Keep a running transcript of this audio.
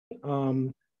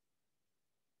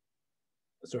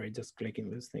Sorry, just clicking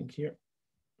this thing here.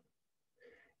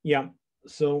 Yeah,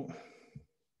 so,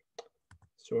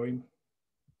 sorry,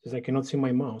 because I cannot see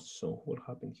my mouse, so what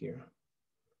happened here?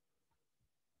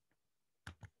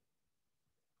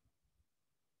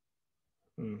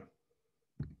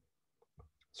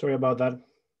 Sorry about that,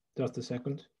 just a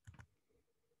second.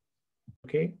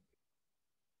 Okay.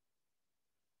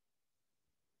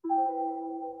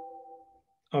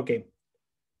 Okay.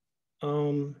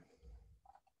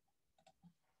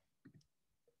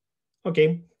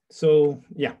 Okay, so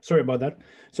yeah, sorry about that.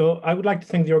 So I would like to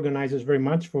thank the organizers very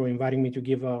much for inviting me to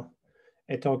give a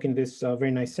talk in this very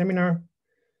nice seminar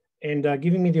and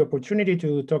giving me the opportunity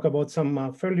to talk about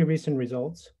some fairly recent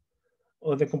results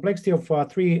of the complexity of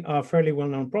three fairly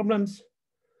well-known problems: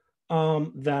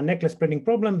 the necklace splitting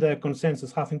problem, the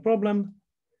consensus-halving problem,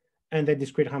 and the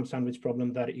discrete ham sandwich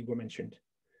problem that Igor mentioned.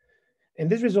 And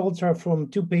these results are from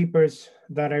two papers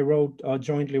that I wrote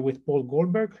jointly with Paul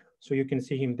Goldberg. So you can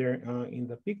see him there in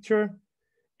the picture.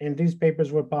 And these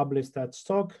papers were published at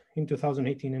Stock in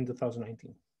 2018 and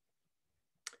 2019.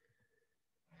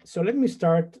 So let me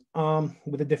start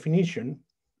with the definition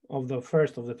of the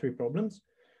first of the three problems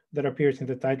that appears in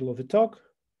the title of the talk.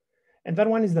 And that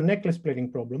one is the necklace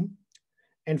splitting problem.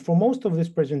 And for most of this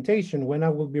presentation, when I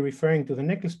will be referring to the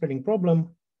necklace splitting problem,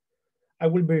 I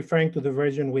will be referring to the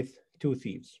version with two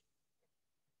thieves.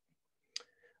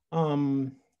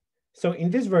 So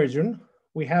in this version,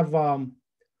 we have an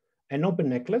open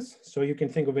necklace. So you can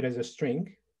think of it as a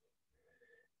string.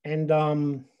 And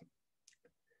on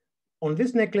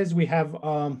this necklace, we have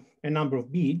a number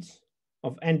of beads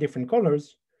of n different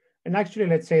colors. And actually,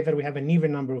 let's say that we have an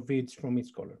even number of beads from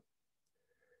each color.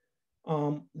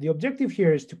 The objective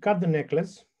here is to cut the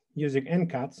necklace using n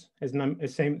cuts as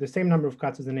the same number of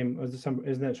cuts as the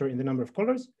number of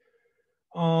colors.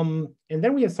 And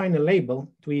then we assign a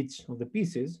label to each of the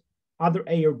pieces, either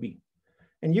A or B.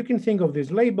 And you can think of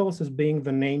these labels as being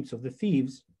the names of the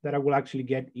thieves that I will actually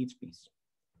get each piece.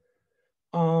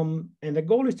 And the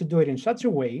goal is to do it in such a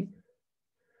way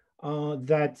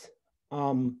that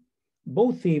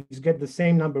both thieves get the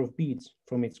same number of beads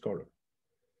from each color.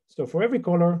 So for every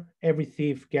color, every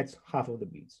thief gets half of the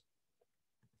beads.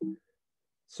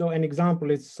 So an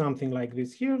example is something like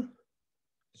this here.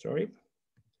 Sorry.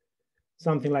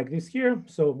 Something like this here.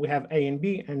 So we have A and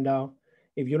B, and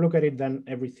if you look at it, then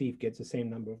every thief gets the same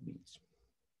number of beads.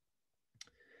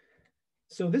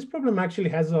 So this problem actually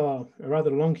has a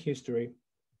rather long history,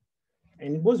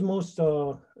 and it was most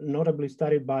notably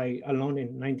studied by Alon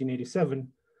in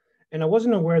 1987. And I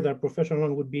wasn't aware that Professor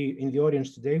Alon would be in the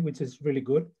audience today, which is really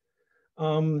good.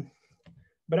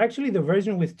 But actually, the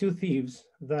version with two thieves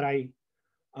that I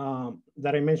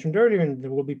mentioned earlier, and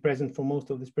that will be present for most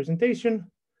of this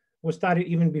presentation, was studied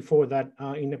even before that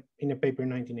in a paper in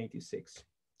 1986.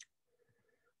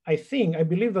 I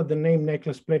believe that the name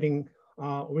necklace splitting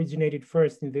originated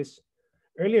first in this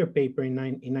earlier paper in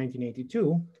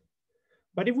 1982.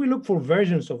 But if we look for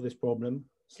versions of this problem,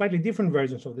 slightly different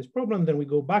versions of this problem, then we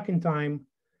go back in time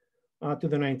to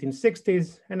the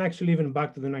 1960s and actually even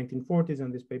back to the 1940s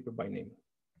and this paper by name.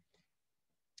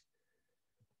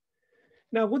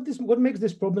 Now, what makes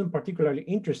this problem particularly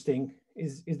interesting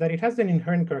is that it has an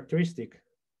inherent characteristic,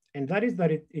 and that is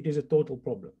that it is a total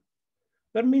problem.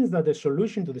 That means that the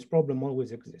solution to this problem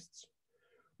always exists.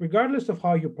 Regardless of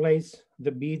how you place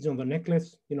the beads on the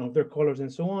necklace, their colors and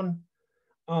so on,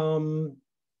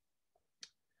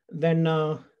 then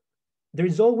there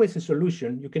is always a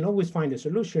solution. You can always find a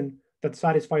solution that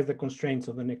satisfies the constraints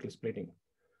of the necklace splitting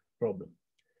problem.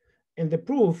 And the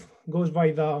proof goes by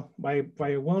a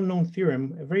well-known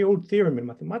theorem, a very old theorem in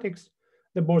mathematics,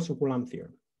 the Borsuk-Ulam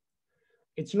theorem.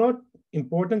 It's not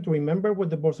important to remember what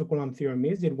the Borsuk-Ulam theorem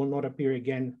is. It will not appear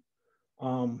again.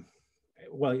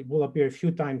 Well, it will appear a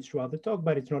few times throughout the talk,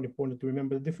 but it's not important to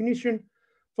remember the definition.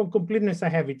 For completeness, I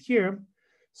have it here.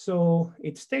 So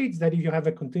it states that if you have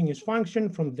a continuous function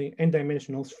from the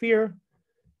n-dimensional sphere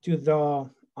to the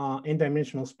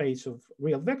n-dimensional space of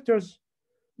real vectors,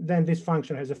 then this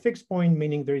function has a fixed point,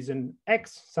 meaning there is an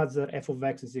x such that f of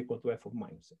x is equal to f of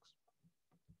minus x.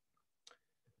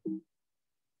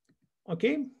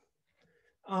 Okay.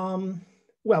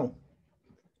 Well,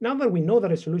 now that we know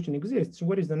that a solution exists,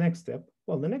 what is the next step?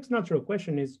 Well, the next natural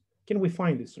question is, can we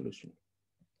find this solution?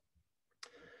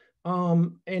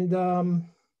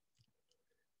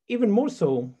 Even more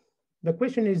so, the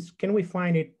question is, can we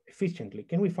find it efficiently?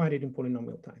 Can we find it in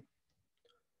polynomial time?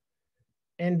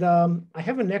 And I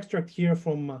have an extract here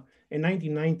from a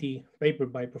 1990 paper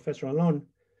by Professor Alon,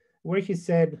 where he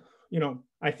said,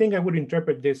 I think I would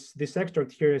interpret this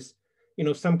extract here as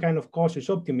some kind of cautious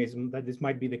optimism that this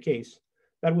might be the case.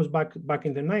 That was back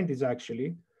in the 90s,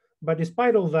 actually. But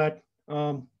despite all that,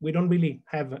 we don't really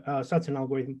have such an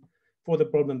algorithm for the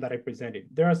problem that I presented.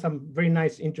 There are some very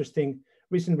nice, interesting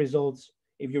recent results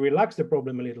if you relax the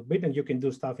problem a little bit and you can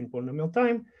do stuff in polynomial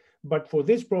time. But for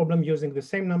this problem, using the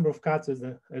same number of cuts as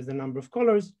the number of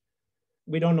colors,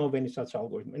 we don't know of any such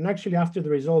algorithm. And actually, after the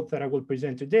result that I will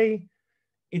present today,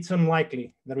 it's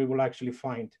unlikely that we will actually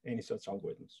find any such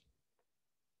algorithms.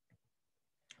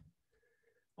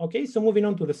 Okay, so moving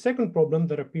on to the second problem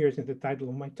that appears in the title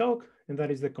of my talk, and that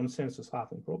is the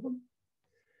consensus-halving problem.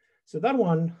 So in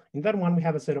that one, we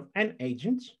have a set of n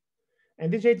agents,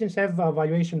 and these agents have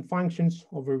valuation functions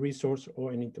of a resource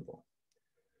or an interval.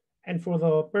 And for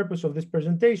the purpose of this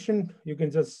presentation, you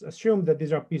can just assume that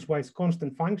these are piecewise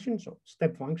constant functions or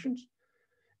step functions,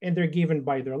 and they're given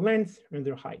by their length and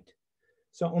their height.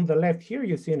 So on the left here,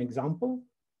 you see an example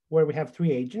where we have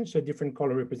three agents. So a different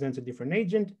color represents a different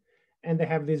agent, and they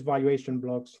have these valuation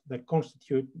blocks that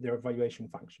constitute their valuation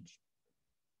functions.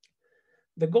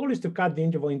 The goal is to cut the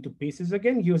interval into pieces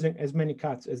again, using as many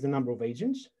cuts as the number of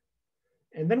agents.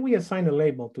 And then we assign a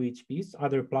label to each piece,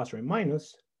 either plus or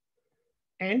minus.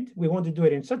 And we want to do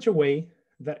it in such a way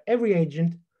that every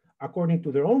agent, according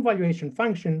to their own valuation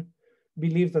function,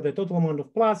 believes that the total amount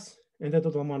of plus and the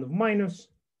total amount of minus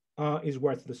is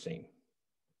worth the same.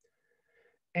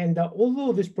 And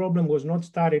although this problem was not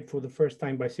studied for the first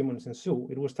time by Simons and Tue,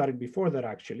 it was studied before that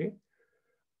actually,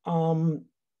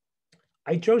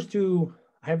 I chose to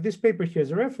have this paper here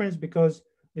as a reference because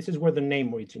this is where the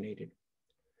name originated.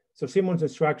 So Simons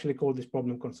and Tue actually called this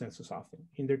problem consensus-halving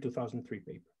in their 2003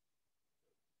 paper.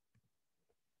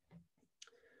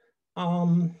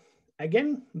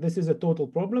 Again, this is a total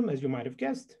problem, as you might have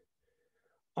guessed.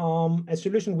 A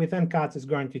solution with n cuts is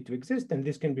guaranteed to exist, and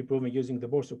this can be proven using the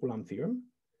Borsuk-Ulam theorem.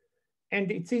 And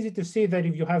it's easy to see that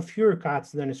if you have fewer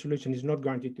cuts, then a solution is not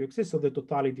guaranteed to exist, so the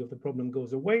totality of the problem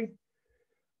goes away.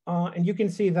 And you can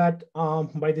see that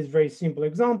by this very simple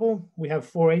example, we have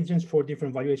four agents, four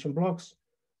different valuation blocks.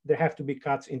 There have to be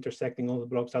cuts intersecting all the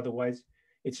blocks, otherwise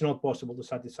it's not possible to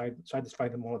satisfy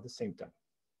them all at the same time.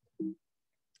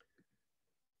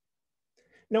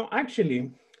 Now,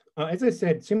 actually, as I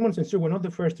said, Simons and Tue were not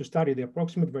the first to study the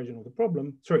approximate version of the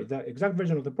problem, sorry, the exact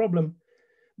version of the problem,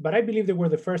 but I believe they were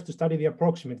the first to study the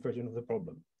approximate version of the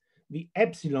problem, the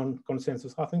epsilon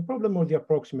consensus-halving problem or the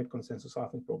approximate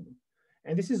consensus-halving problem.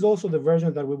 And this is also the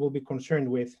version that we will be concerned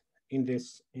with in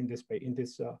this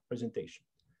presentation.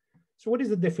 So what is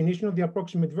the definition of the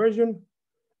approximate version?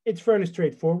 It's fairly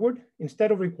straightforward.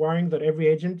 Instead of requiring that every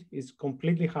agent is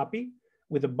completely happy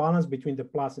with the balance between the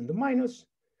plus and the minus,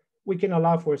 we can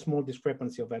allow for a small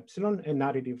discrepancy of epsilon, an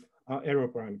additive error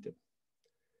parameter.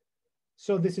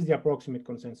 So this is the approximate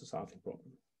consensus-halving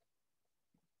problem.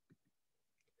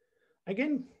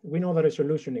 Again, we know that a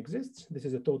solution exists. This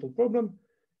is a total problem,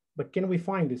 but can we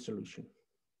find this solution?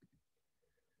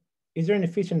 Is there an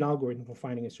efficient algorithm for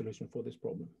finding a solution for this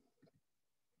problem?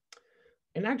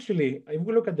 And actually, if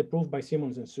we look at the proof by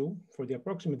Simons and Tue for the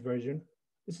approximate version,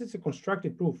 this is a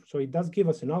constructed proof, so it does give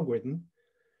us an algorithm.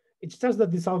 It's just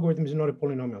that this algorithm is not a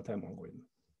polynomial time algorithm.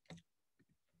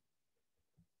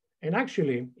 And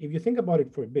actually, if you think about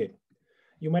it for a bit,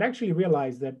 you might actually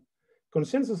realize that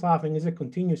consensus-halving is a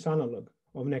continuous analog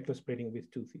of necklace splitting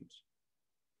with two thieves.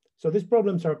 So these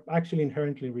problems are actually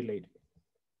inherently related.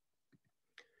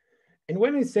 And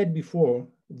when I said before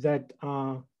that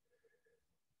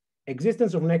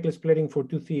existence of necklace splitting for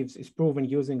two thieves is proven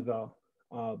using the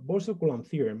Borsuk-Ulam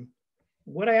theorem,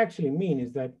 what I actually mean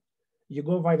is that you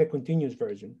go by the continuous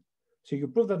version. So you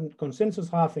prove that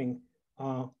consensus-halving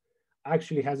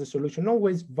actually has a solution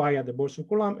always via the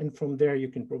Borsuk-Ulam, and from there you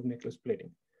can prove necklace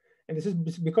splitting. And this is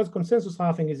because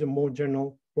consensus-halving is a more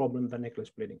general problem than necklace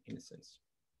splitting in a sense.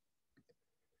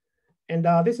 And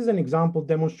this is an example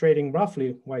demonstrating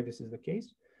roughly why this is the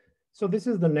case. So this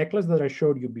is the necklace that I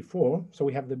showed you before. So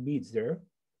we have the beads there.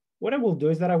 What I will do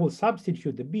is that I will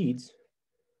substitute the beads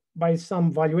by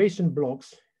some valuation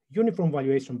blocks, uniform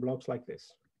valuation blocks like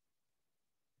this.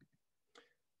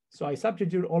 So I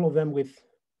substitute all of them with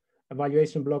a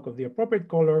valuation block of the appropriate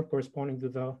color corresponding to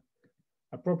the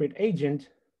appropriate agent.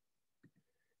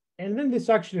 And then this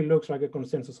actually looks like a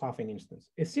consensus-halving instance,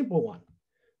 a simple one.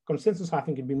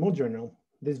 Consensus-halving can be more general.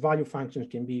 These value functions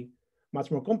can be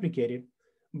much more complicated,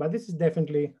 but this is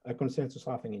definitely a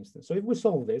consensus-halving instance. So if we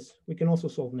solve this, we can also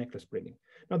solve necklace splitting.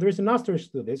 Now there is an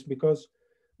asterisk to this because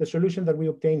the solution that we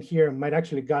obtained here might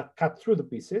actually cut through the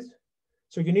pieces.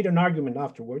 So you need an argument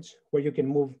afterwards where you can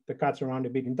move the cuts around a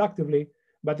bit inductively,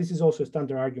 but this is also a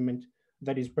standard argument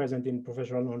that is present in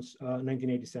Professor Alon's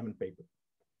 1987 paper.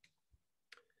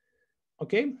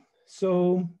 Okay,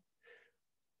 so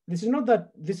this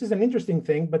is an interesting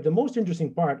thing, but the most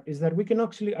interesting part is that we can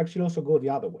actually also go the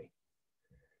other way.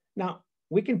 Now,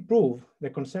 we can prove the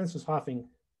consensus halving.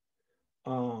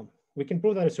 We can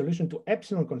prove that a solution to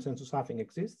epsilon consensus halving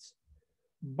exists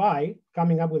by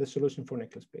coming up with a solution for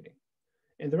necklace splitting.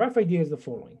 And the rough idea is the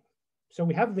following. So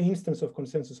we have the instance of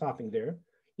consensus halving there.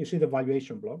 You see the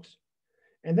valuation blocks.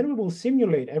 And then we will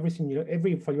simulate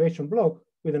every valuation block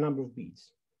with a number of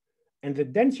beads. And the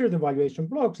denser the valuation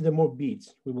blocks, the more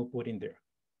beads we will put in there.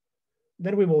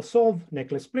 Then we will solve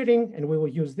necklace splitting, and we will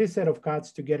use this set of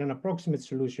cuts to get an approximate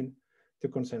solution to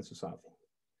consensus halving.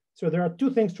 So there are two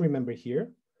things to remember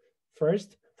here.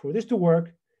 First, for this to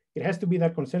work, it has to be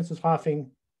that consensus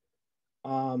halving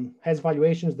has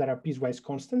valuations that are piecewise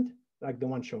constant, like the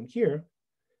one shown here.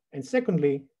 And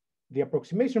secondly, the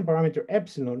approximation parameter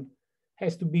epsilon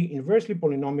has to be inversely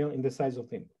polynomial in the size of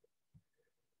the input.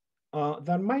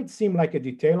 That might seem like a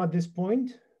detail at this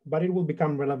point, but it will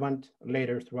become relevant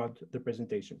later throughout the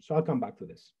presentation. So I'll come back to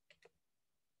this.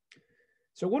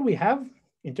 So what we have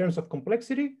in terms of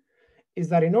complexity is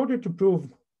that in order to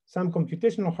prove some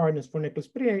computational hardness for necklace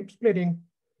splitting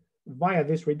via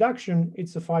this reduction, it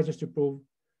suffices to prove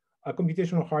a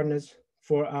computational hardness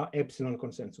for epsilon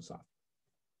consensus halving.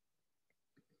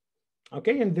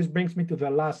 Okay, and this brings me to the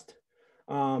last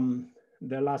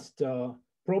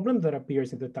problem that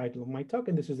appears in the title of my talk,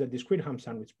 and this is the discrete ham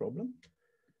sandwich problem.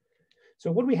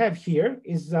 So what we have here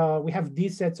is we have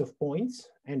these sets of points,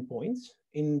 endpoints,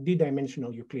 in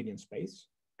d-dimensional Euclidean space.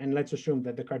 And let's assume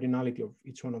that the cardinality of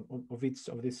each one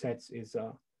of these sets is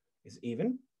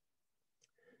even.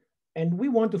 And we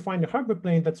want to find a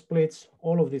hyperplane that splits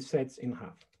all of these sets in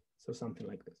half. So something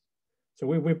like this. So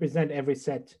we represent every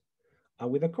set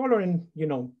with a color, and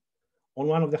on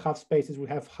one of the half spaces, we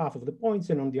have half of the points,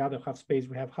 and on the other half space,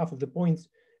 we have half of the points,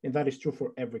 and that is true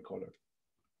for every color.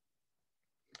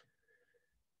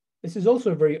 This is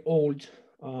also a very old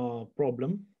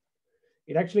problem.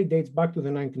 It actually dates back to the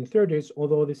 1930s,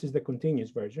 although this is the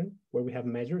continuous version, where we have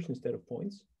measures instead of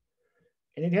points.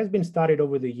 And it has been studied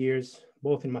over the years,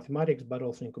 both in mathematics, but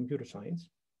also in computer science.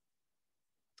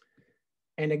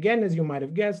 And again, as you might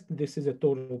have guessed, this is a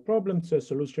total problem, so a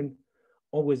solution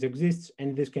always exists,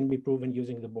 and this can be proven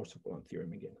using the Borsuk-Ulam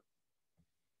theorem again.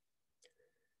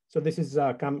 So this is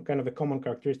kind of a common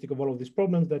characteristic of all of these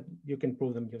problems, that you can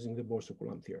prove them using the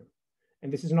Borsuk-Ulam theorem.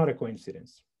 And this is not a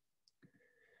coincidence.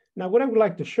 Now, what I would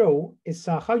like to show is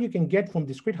how you can get from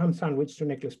discrete ham sandwich to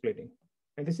necklace splitting.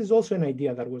 And this is also an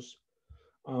idea that was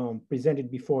presented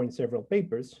before in several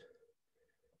papers.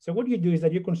 So what you do is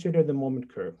that you consider the moment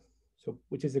curve,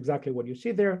 which is exactly what you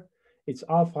see there. It's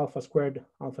alpha squared,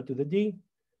 alpha to the d,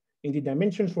 in the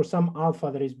dimensions for some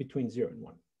alpha that is between 0 and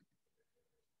 1.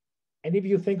 And if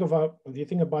you think about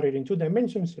it in 2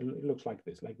 dimensions, it looks like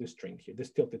this string here, this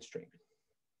tilted string.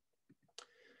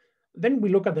 Then we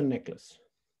look at the necklace.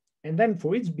 And then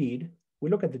for each bead, we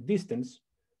look at the distance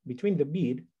between the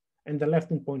bead and the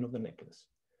left endpoint of the necklace.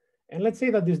 And let's say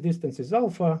that this distance is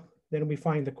alpha, then we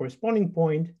find the corresponding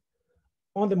point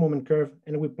on the moment curve,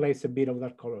 and we place a bead of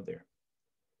that color there.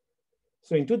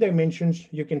 So in 2 dimensions,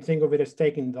 you can think of it as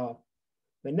taking the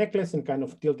necklace and kind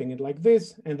of tilting it like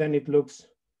this, and then it looks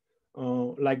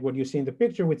like what you see in the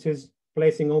picture, which is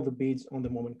placing all the beads on the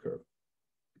moment curve.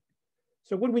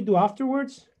 So what we do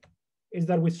afterwards is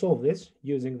that we solve this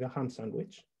using the ham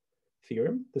sandwich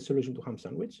theorem, the solution to ham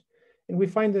sandwich, and we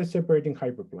find the separating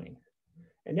hyperplane.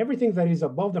 And everything that is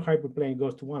above the hyperplane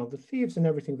goes to one of the thieves, and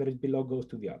everything that is below goes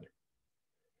to the other.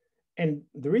 And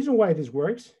the reason why this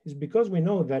works is because we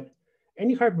know that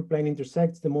any hyperplane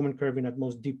intersects the moment curve in at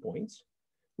most d points,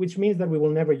 which means that we will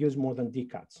never use more than d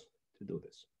cuts to do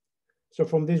this. So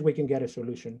from this, we can get a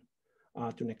solution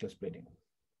to necklace splitting.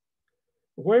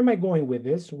 Where am I going with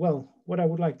this? Well, what I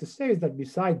would like to say is that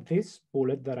beside this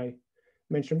bullet that I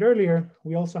mentioned earlier,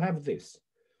 we also have this,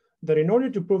 that in order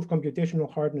to prove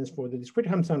computational hardness for the discrete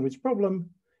ham sandwich problem,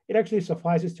 it actually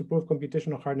suffices to prove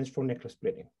computational hardness for necklace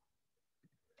splitting.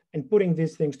 And putting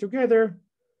these things together,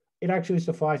 it actually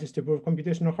suffices to prove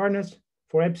computational hardness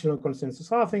for epsilon consensus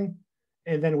halving,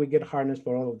 and then we get hardness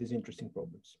for all of these interesting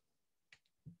problems.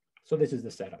 So this is the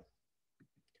setup.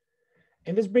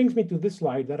 And this brings me to this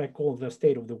slide that I call the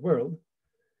state of the world.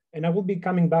 And I will be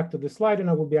coming back to this slide, and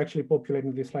I will be actually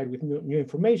populating this slide with new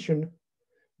information.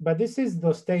 But this is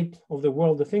the state of the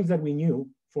world. The things that we knew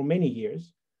for many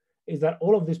years is that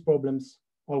all of these problems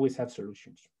always have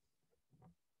solutions.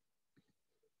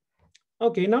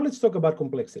 Okay, now let's talk about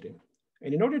complexity.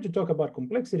 And in order to talk about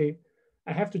complexity,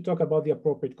 I have to talk about the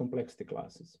appropriate complexity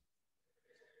classes.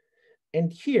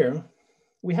 And here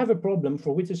we have a problem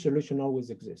for which a solution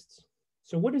always exists.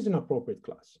 So what is an appropriate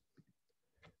class?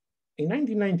 In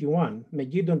 1991,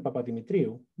 Megiddo and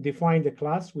Papadimitriou defined a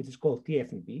class which is called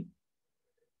TFNP,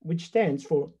 which stands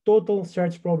for Total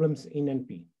Search Problems in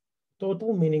NP.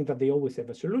 Total meaning that they always have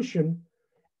a solution.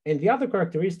 And the other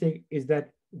characteristic is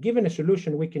that given a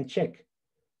solution, we can check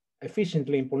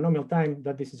efficiently in polynomial time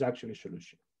that this is actually a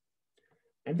solution.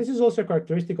 And this is also a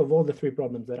characteristic of all the three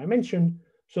problems that I mentioned.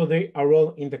 So they are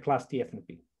all in the class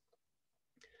TFNP.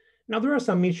 Now, there are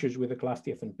some issues with the class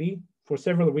TFNP for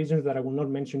several reasons that I will not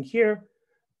mention here.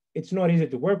 It's not easy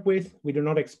to work with. We do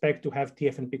not expect to have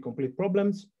TFNP complete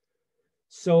problems.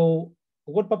 So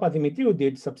what Papadimitriou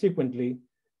did subsequently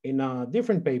in a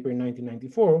different paper in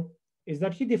 1994 is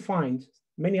that he defined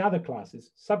many other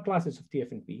classes, subclasses of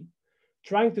TFNP,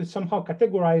 trying to somehow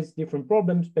categorize different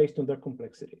problems based on their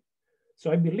complexity.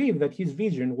 So I believe that his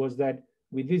vision was that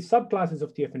with these subclasses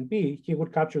of TFNP, he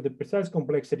would capture the precise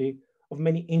complexity of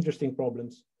many interesting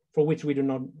problems for which we do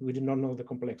not know the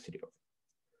complexity of.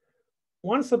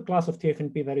 One subclass of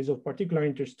TFNP that is of particular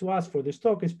interest to us for this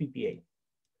talk is PPA.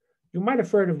 You might have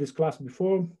heard of this class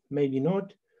before, maybe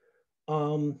not.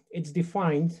 It's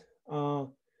defined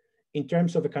in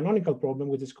terms of a canonical problem,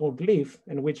 which is called leaf,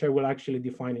 and which I will actually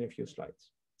define in a few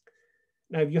slides.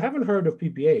 Now, if you haven't heard of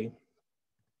PPA,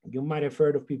 you might have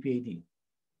heard of PPAD.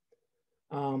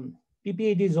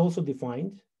 PPAD is also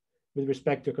defined with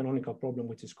respect to a canonical problem,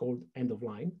 which is called end of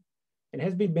line, and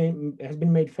has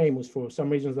been made famous for some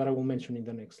reasons that I will mention in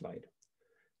the next slide.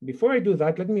 Before I do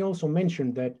that, let me also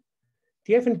mention that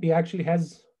TFNP actually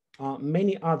has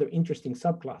many other interesting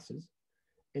subclasses,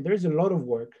 and there is a lot of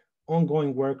work,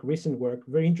 ongoing work, recent work,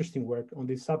 very interesting work on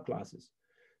these subclasses.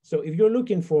 So if you're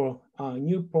looking for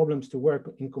new problems to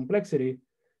work in complexity,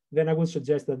 then I would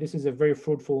suggest that this is a very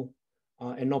fruitful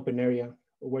and open area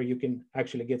where you can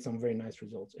actually get some very nice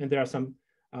results. And there are some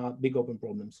big open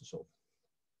problems to solve.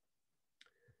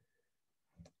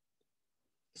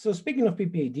 So speaking of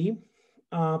PPAD,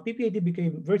 PPAD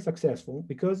became very successful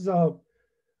because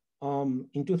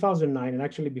in 2009, and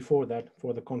actually before that,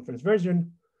 for the conference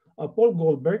version, Paul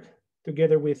Goldberg,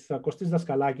 together with Kostis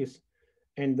Daskalakis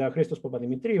and Christos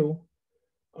Papadimitriou,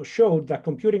 showed that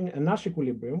computing a Nash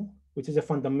equilibrium, which is a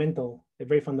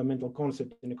very fundamental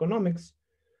concept in economics,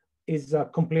 is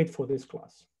complete for this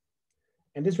class.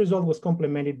 And this result was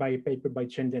complemented by a paper by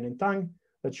Chen Den and Tang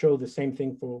that showed the same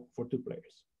thing for two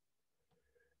players.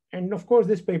 And of course,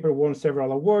 this paper won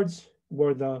several awards,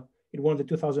 it won the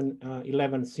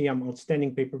 2011 SIAM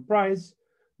Outstanding Paper Prize,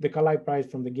 the Kalai Prize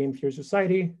from the Game Theory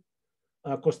Society.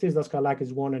 Kostis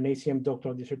Daskalakis won an ACM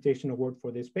Doctoral Dissertation Award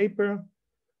for this paper.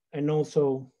 And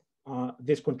also,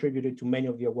 this contributed to many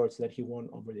of the awards that he won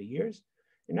over the years.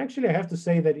 And actually, I have to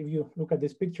say that if you look at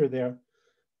this picture there,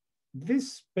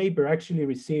 this paper actually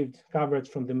received coverage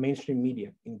from the mainstream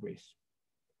media in Greece.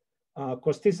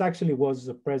 Kostis actually was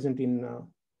present in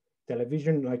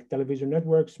television, like television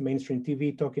networks, mainstream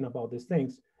TV, talking about these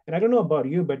things. And I don't know about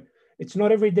you, but it's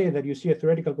not every day that you see a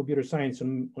theoretical computer science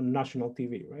on national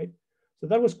TV, right? So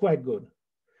that was quite good.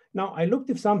 Now, I looked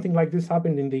if something like this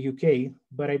happened in the UK,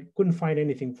 but I couldn't find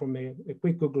anything from a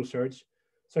quick Google search.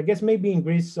 So I guess maybe in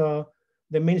Greece,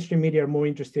 the mainstream media are more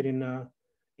interested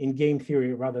in game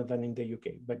theory rather than in the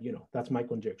UK, but that's my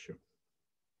conjecture.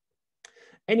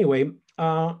 Anyway,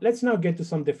 let's now get to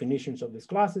some definitions of these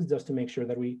classes just to make sure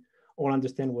that we all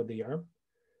understand what they are.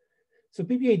 So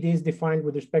PPAD is defined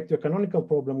with respect to a canonical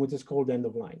problem, which is called end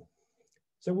of line.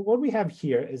 So what we have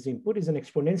here as input is an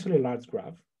exponentially large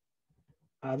graph.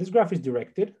 This graph is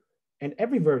directed, and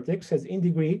every vertex has in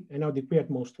degree and now degree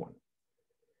at most one.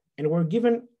 And we're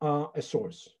given a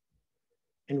source.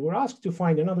 And we're asked to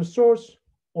find another source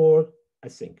or a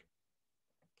sink.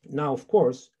 Now, of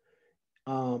course,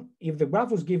 if the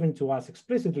graph was given to us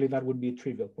explicitly, that would be a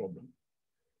trivial problem.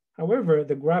 However,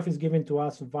 the graph is given to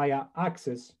us via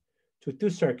access to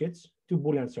two circuits, two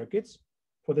Boolean circuits,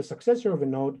 for the successor of a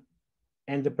node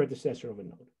and the predecessor of a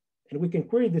node. And we can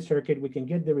query the circuit, we can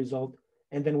get the result,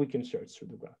 and then we can search through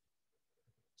the graph.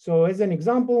 So as an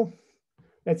example,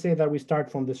 let's say that we start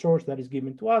from the source that is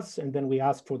given to us, and then we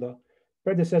ask for the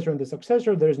predecessor and the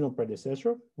successor. There is no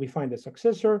predecessor. We find the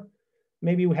successor.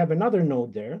 Maybe we have another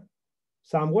node there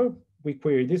somewhere. We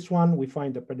query this one. We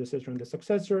find the predecessor and the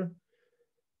successor.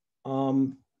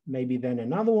 Maybe then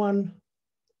another one.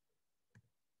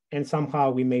 And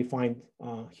somehow we may find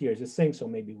here's a sink. So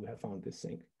maybe we have found this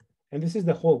sink. And this is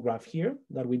the whole graph here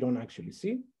that we don't actually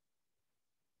see.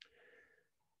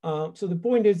 So the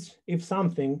point is, if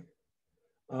something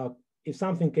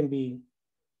can be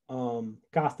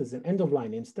cast as an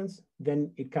end-of-line instance,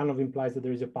 then it kind of implies that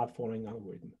there is a path-following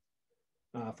algorithm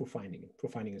for finding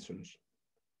a solution.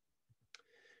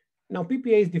 Now,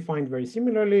 PPA is defined very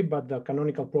similarly, but the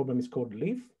canonical problem is called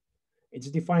leaf. It's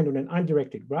defined on an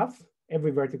undirected graph.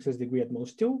 Every vertex has degree at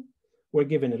most 2. We're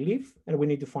given a leaf, and we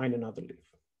need to find another leaf.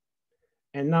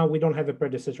 And now we don't have a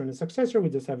predecessor and a successor. We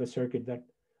just have a circuit that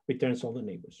returns all the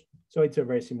neighbors. So it's a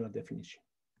very similar definition.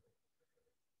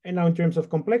 And now in terms of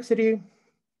complexity,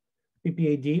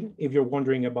 PPAD, if you're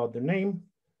wondering about the name,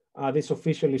 this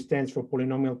officially stands for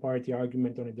polynomial parity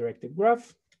argument on a directed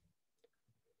graph.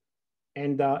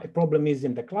 And a problem is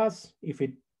in the class if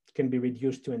it can be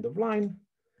reduced to end of line.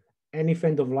 And if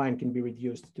end of line can be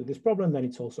reduced to this problem, then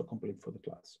it's also complete for the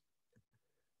class.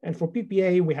 And for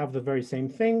PPA, we have the very same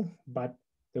thing, but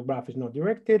the graph is not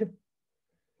directed.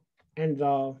 And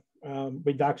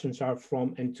reductions are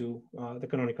from and to the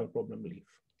canonical problem leaf.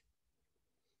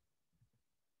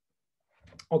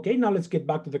 Okay, now let's get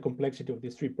back to the complexity of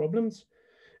these 3 problems.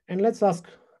 And let's ask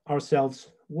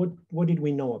ourselves, what did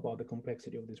we know about the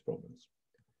complexity of these problems?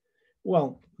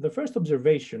 Well, the first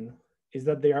observation is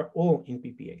that they are all in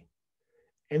PPA.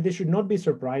 And this should not be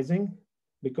surprising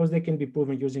because they can be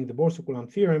proven using the Borsuk-Ulam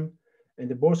theorem, and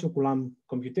the Borsuk-Ulam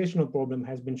computational problem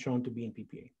has been shown to be in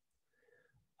PPA.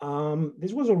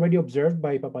 This was already observed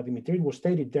by Papadimitriou. It was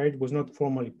stated there, it was not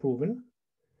formally proven.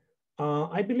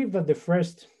 I believe that the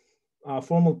first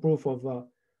formal proof of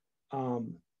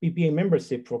PPA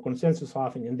membership for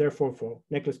Consensus-Halving and therefore for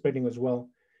necklace splitting as well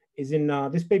is in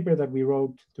this paper that we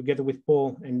wrote together with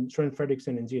Paul and Søren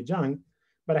Fredriksen and Jie Zhang.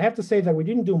 But I have to say that we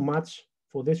didn't do much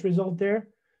for this result there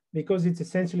because it's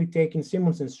essentially taking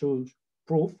Simonson's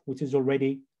proof, which is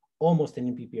already almost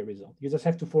an PPA result. You just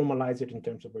have to formalize it in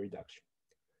terms of a reduction.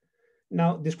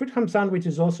 Now, discrete ham sandwich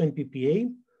is also in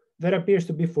PPA. That appears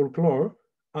to be folklore.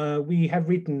 We have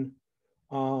written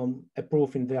a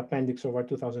proof in the appendix of our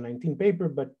 2019 paper,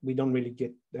 but we don't really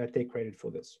take credit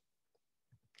for this.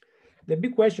 The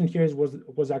big question here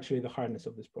was actually the hardness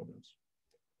of these problems.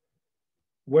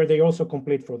 Were they also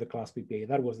complete for the class PPA?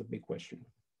 That was the big question.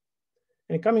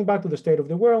 And coming back to the state of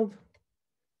the world,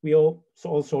 we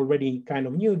also already kind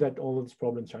of knew that all of these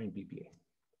problems are in PPA.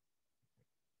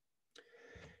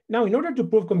 Now, in order to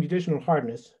prove computational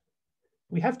hardness,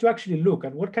 we have to actually look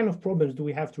at what kind of problems do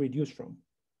we have to reduce from?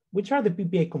 Which are the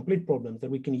PPA complete problems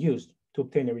that we can use to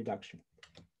obtain a reduction?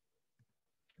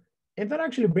 And that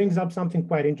actually brings up something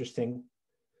quite interesting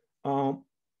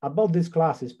about these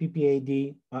classes,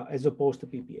 PPAD as opposed to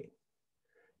PPA.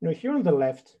 Now, here on the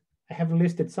left, I have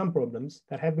listed some problems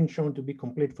that have been shown to be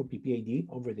complete for PPAD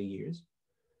over the years.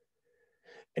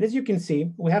 And as you can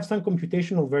see, we have some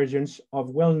computational versions of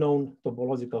well-known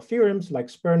topological theorems like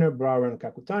Sperner, Brouwer, and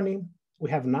Kakutani. We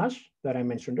have Nash that I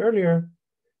mentioned earlier.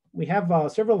 We have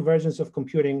several versions of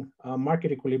computing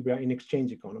market equilibria in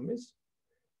exchange economies.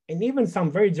 And even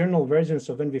some very general versions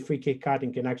of NV-free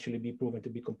K-cutting can actually be proven to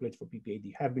be complete for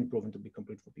PPAD, have been proven to be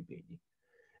complete for PPAD.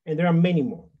 And there are many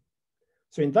more.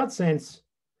 So in that sense,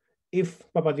 if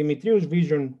Papadimitriou's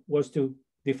vision was to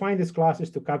define these classes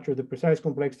to capture the precise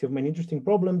complexity of many interesting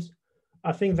problems,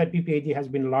 I think that PPAD has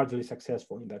been largely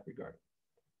successful in that regard.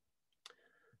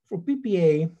 For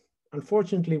PPA,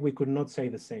 unfortunately, we could not say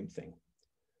the same thing.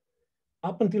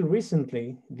 Up until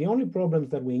recently, the only problems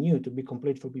that we knew to be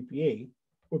complete for PPA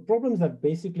were problems that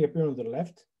basically appear on the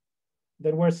left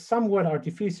that were somewhat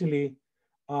artificially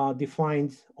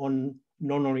defined on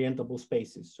non-orientable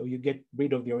spaces. So you get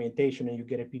rid of the orientation and you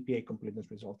get a PPA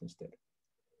completeness result instead.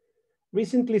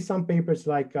 Recently, some papers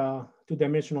like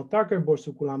two-dimensional Tucker,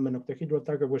 Borsuk-Ulam, and octahedral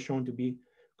Tucker were shown to be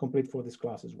complete for this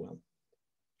class as well.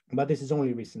 But this is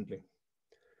only recently.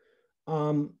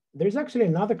 There's actually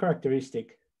another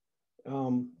characteristic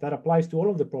that applies to all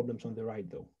of the problems on the right,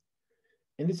 though.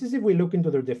 And this is if we look into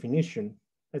their definition.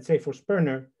 Let's say for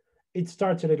Sperner, it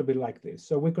starts a little bit like this.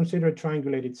 So we consider a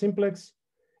triangulated simplex,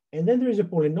 and then there is a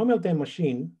polynomial time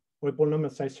machine or a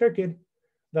polynomial size circuit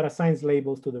that assigns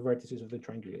labels to the vertices of the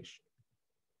triangulation.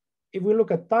 If we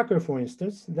look at Tucker, for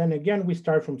instance, then again, we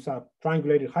start from some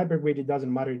triangulated hypergrid. It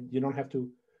doesn't matter. You don't have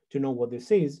to know what this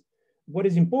is. What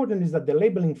is important is that the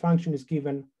labeling function is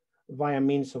given via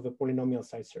means of a polynomial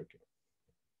size circuit.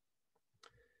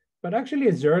 But actually,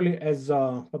 as early as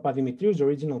Papadimitriou's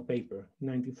original paper in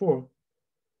 '94,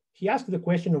 he asked the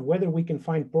question of whether we can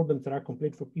find problems that are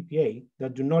complete for PPA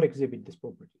that do not exhibit this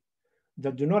property,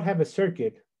 that do not have a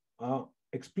circuit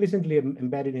explicitly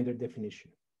embedded in their definition.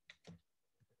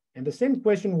 And the same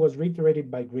question was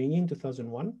reiterated by Green in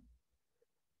 2001,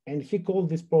 and he called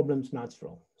these problems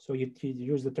natural. So he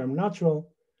used the term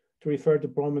natural to refer to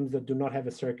problems that do not have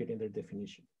a circuit in their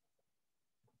definition.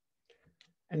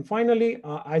 And finally,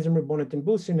 Eisenberg, Bonnet, and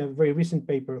Booth in a very recent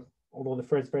paper, although the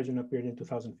first version appeared in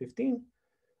 2015,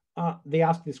 they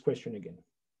asked this question again,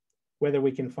 whether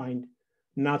we can find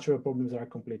natural problems that are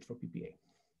complete for PPA.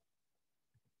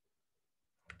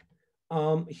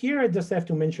 Here I just have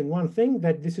to mention one thing,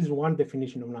 that this is one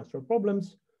definition of natural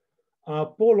problems.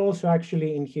 Paul also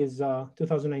actually in his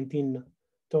 2019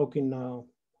 talk in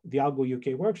the Algo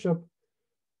UK workshop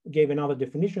gave another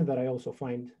definition that I also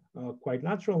find quite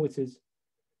natural, which is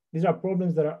these are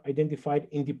problems that are identified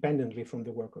independently from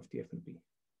the work of TFNP.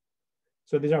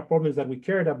 So these are problems that we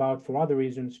cared about for other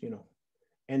reasons,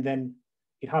 and then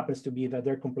it happens to be that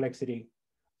their complexity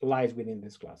lies within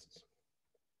these classes.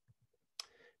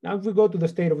 Now, if we go to the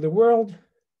state of the world,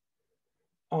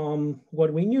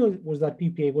 what we knew was that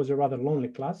PPA was a rather lonely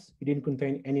class. It didn't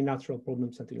contain any natural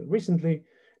problems until recently.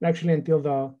 And actually,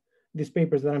 until these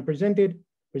papers that I'm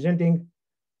presenting,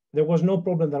 there was no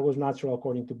problem that was natural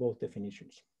according to both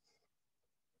definitions.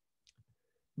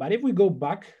 But if we go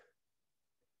back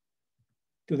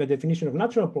to the definition of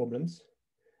natural problems,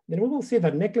 then we will see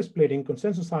that necklace splitting,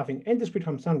 consensus-halving, and discrete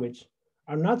ham sandwich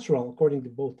are natural according to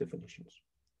both definitions.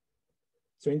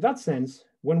 So in that sense,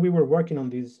 when we were working on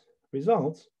these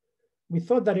results, we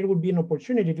thought that it would be an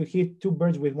opportunity to hit two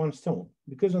birds with one stone,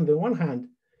 because on the one hand,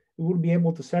 we would be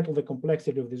able to settle the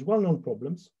complexity of these well-known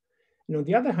problems. And on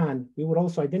the other hand, we would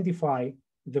also identify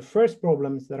the first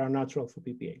problems that are natural for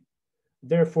PPA.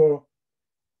 Therefore,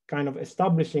 kind of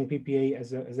establishing PPA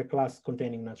as a class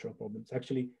containing natural problems,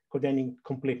 actually containing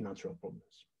complete natural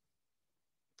problems.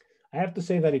 I have to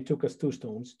say that it took us 2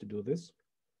 stones to do this.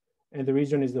 And the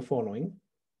reason is the following.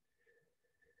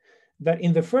 That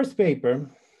in the first paper,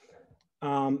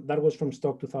 that was from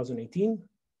Stock 2018,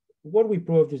 what we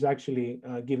proved is actually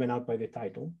given out by the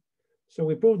title. So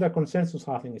we proved that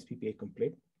consensus-halving is PPA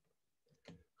complete.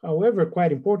 However,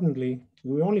 quite importantly,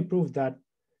 we only proved that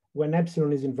when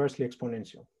epsilon is inversely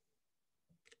exponential.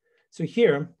 So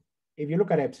here, if you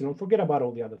look at epsilon, forget about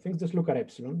all the other things, just look at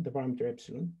epsilon, the parameter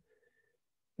epsilon.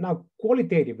 Now,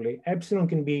 qualitatively, epsilon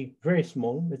can be very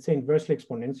small, let's say inversely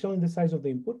exponential in the size of the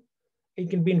input. It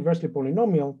can be inversely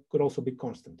polynomial, could also be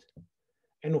constant.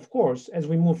 And of course, as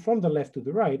we move from the left to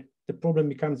the right, the problem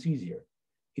becomes easier.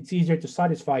 It's easier to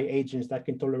satisfy agents that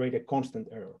can tolerate a constant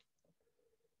error,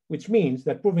 which means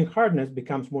that proving hardness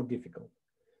becomes more difficult.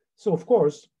 So of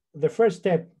course, the first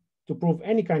step to prove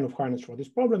any kind of hardness for this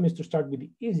problem is to start with the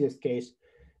easiest case,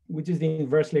 which is the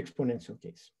inversely exponential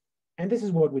case. And this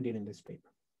is what we did in this paper.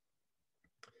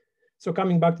 So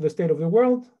coming back to the state of the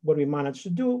world, what we managed to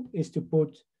do is to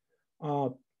put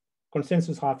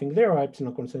consensus-halving there, or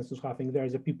epsilon consensus-halving there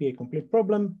as a PPA complete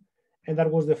problem. And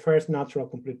that was the first natural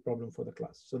complete problem for the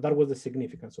class. So that was the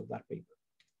significance of that paper.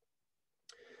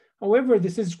 However,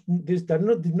 this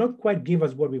did not quite give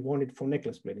us what we wanted for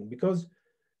necklace splitting, because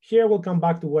here we'll come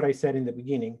back to what I said in the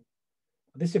beginning.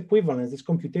 This equivalence, this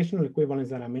computational equivalence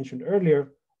that I mentioned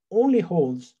earlier, only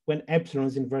holds when epsilon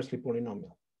is inversely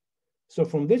polynomial. So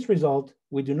from this result,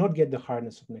 we do not get the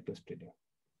hardness of necklace splitting.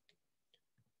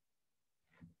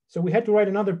 So we had to write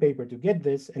another paper to get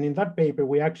this. And in that paper,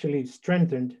 we actually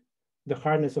strengthened the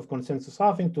hardness of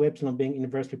consensus-halving to epsilon being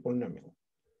inversely polynomial.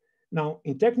 Now,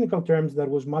 in technical terms, that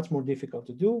was much more difficult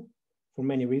to do for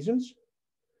many reasons.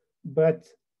 But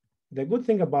the good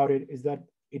thing about it is that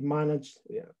it managed,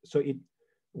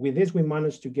 with this, we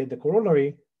managed to get the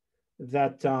corollary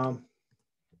that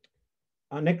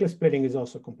necklace splitting is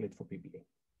also complete for PPA.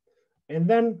 And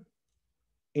then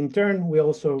in turn, we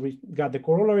also got the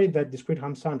corollary that discrete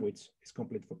ham sandwich is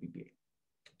complete for PPA.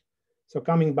 So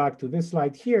coming back to this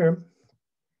slide here,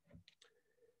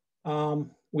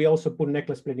 we also put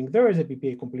necklace splitting there as a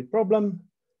PPA complete problem,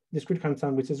 discrete ham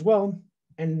sandwich as well.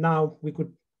 And now we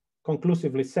could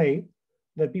conclusively say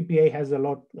that PPA has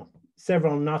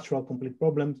several natural complete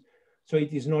problems. So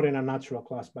it is not in a natural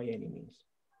class by any means.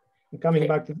 And coming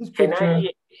back to this picture.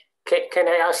 Can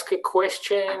I ask a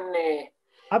question?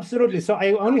 Absolutely. So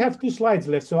I only have 2 slides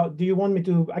left. So do you want me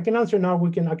to, I can answer now.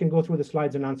 I can go through the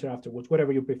slides and answer afterwards,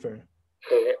 whatever you prefer.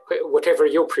 Whatever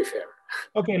you prefer.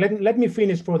 Okay, let me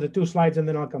finish for the 2 slides and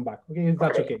then I'll come back. Okay, if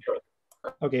that's okay. Sure.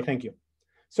 Okay, thank you.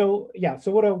 So yeah,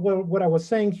 so what I was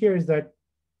saying here is that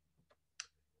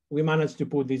we managed to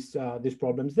put these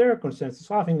problems there,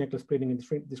 consensus-halving, necklace splitting,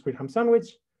 and discrete ham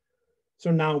sandwich.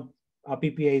 So now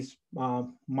PPA is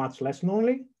much less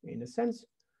lonely in a sense.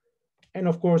 And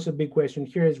of course, a big question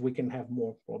here is we can have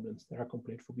more problems that are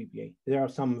complete for PPA. There are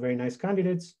some very nice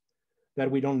candidates that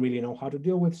we don't really know how to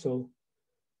deal with. So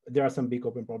there are some big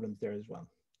open problems there as well.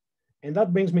 And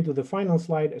that brings me to the final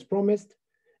slide as promised.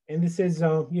 And this is, there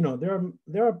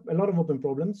are a lot of open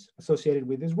problems associated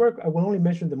with this work. I will only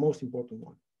mention the most important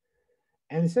one.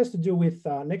 And this has to do with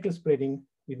necklace splitting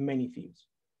with many thieves.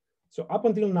 So up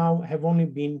until now, I have only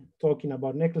been talking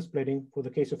about necklace splitting for the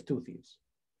case of 2 thieves.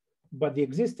 but the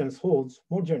existence holds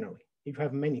more generally if you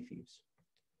have many thieves.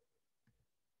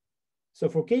 So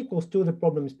for k equals 2, the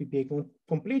problem is PPA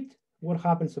complete. What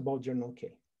happens about general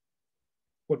k?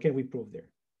 What can we prove there?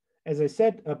 As I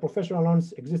said, Professor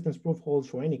Alon's existence proof holds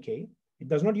for any k. It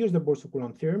does not use the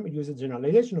Borsuk-Ulam theorem. It uses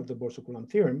generalization of the Borsuk-Ulam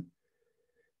theorem.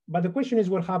 But the question is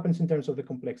what happens in terms of the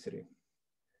complexity.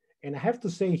 And I have to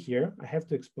say here, I have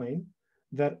to explain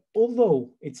that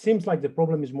although it seems like the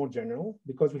problem is more general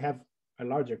because we have a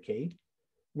larger k,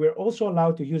 we're also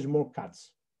allowed to use more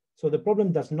cuts. So the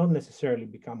problem does not necessarily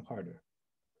become harder.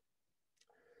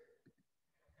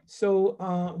 So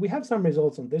we have some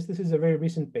results on this. This is a very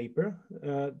recent paper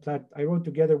that I wrote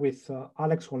together with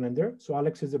Alex Hollander. So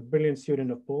Alex is a brilliant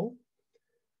student of Paul,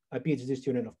 a PhD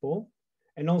student of Paul,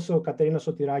 and also Katerina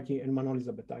Sotiraki and Manolis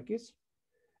Zabetakis.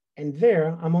 And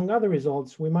there, among other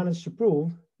results, we managed to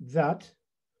prove that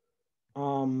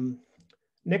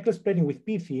necklace plating with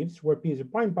P thieves, where P is a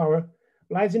prime power,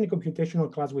 lies in a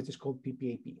computational class which is called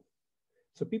PPAP.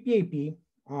 So PPAP,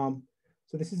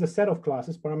 so this is a set of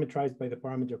classes parameterized by the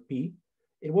parameter P.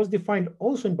 It was defined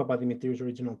also in Papadimitriou's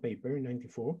original paper in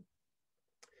 '94.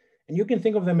 And you can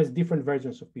think of them as different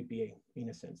versions of PPA in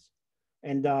a sense.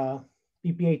 And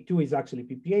PPA2 is actually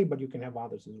PPA, but you can have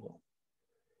others as well.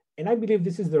 And I believe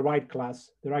this is the right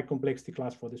class, the right complexity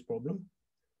class for this problem.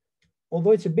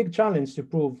 Although it's a big challenge to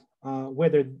prove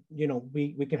whether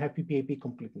we can have PPAP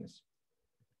completeness.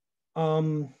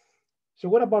 So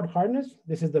what about hardness?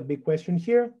 This is the big question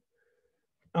here.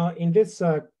 In this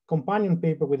companion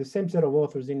paper with the same set of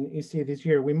authors in ECA this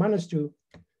year, we managed to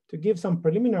give some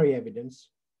preliminary evidence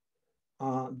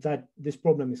that this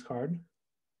problem is hard.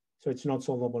 So it's not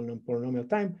solvable in polynomial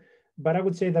time. But I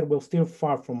would say that we're still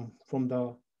far from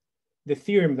the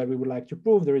theorem that we would like to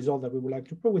prove, the result that we would like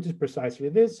to prove, which is precisely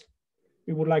this.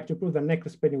 We would like to prove that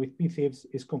necklace plating with P thieves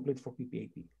is complete for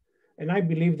PPAP. And I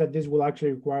believe that this will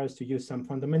actually require us to use some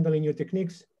fundamentally new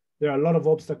techniques. There are a lot of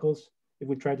obstacles if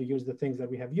we try to use the things that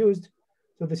we have used.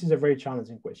 So this is a very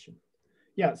challenging question.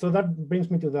 Yeah, so that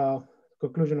brings me to the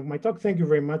conclusion of my talk. Thank you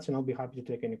very much, and I'll be happy to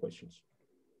take any questions.